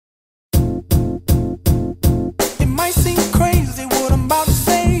might seem crazy what I'm about to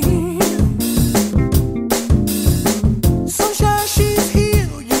say. Sunshine, she's here,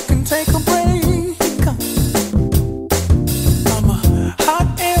 you can take a break. I'm a hot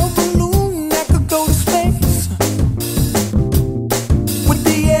air balloon that could go to space. With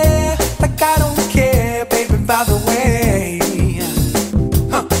the air, like I don't care, baby, by the way.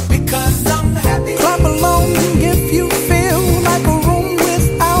 Because I'm happy. Clap along if you feel like a room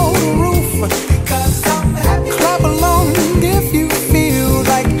without a roof. Because I'm happy. Clap along if you feel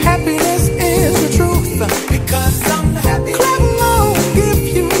like happiness is the truth. Because I'm happy. Clap along if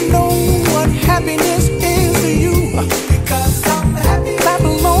you know what happiness is to you. Because I'm happy. Clap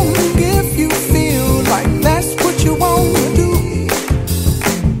along if you feel like that's what you want to do.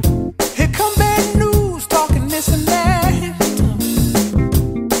 Here come bad news, talking this and that.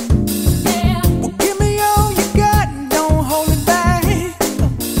 Well, give me all you got and don't hold it back.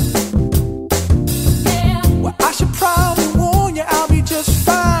 Well, I should probably warn you, I'll be just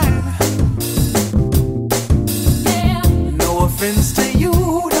fine. No offense to you,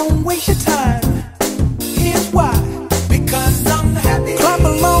 don't waste your time. Here's why. Because I'm happy. Clap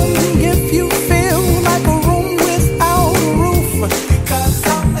along if you feel like a room without a roof. Because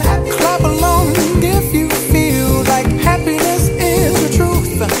I'm happy. Clap along if you feel like happiness is the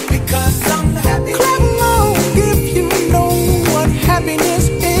truth. Because I'm happy. Clap along if you know what happiness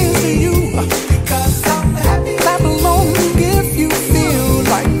is to you. Because I'm happy. Clap along if you feel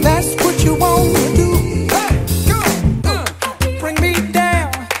like that's what you want to do. Hey, go. Bring me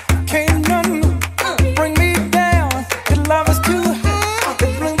down, can't none bring me down. Your love is too high.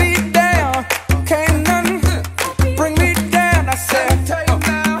 Bring me down, can't none bring me down. I said,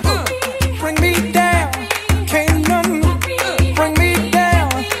 bring me down, can't none bring me down.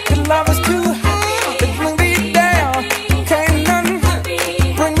 Your love is too high. Bring me down, can't none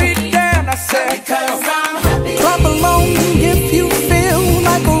bring me down. I said, because I'm happy. Clap along if you feel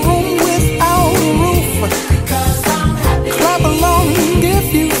like a room without a roof. Because I'm happy. Clap along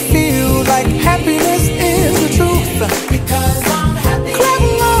if you feel like happiness is the truth. Because I'm happy. Clap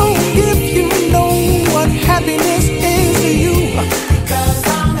along if you know what happiness is to you. Because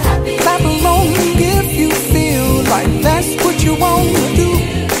I'm happy. Clap along if you feel like that's what you want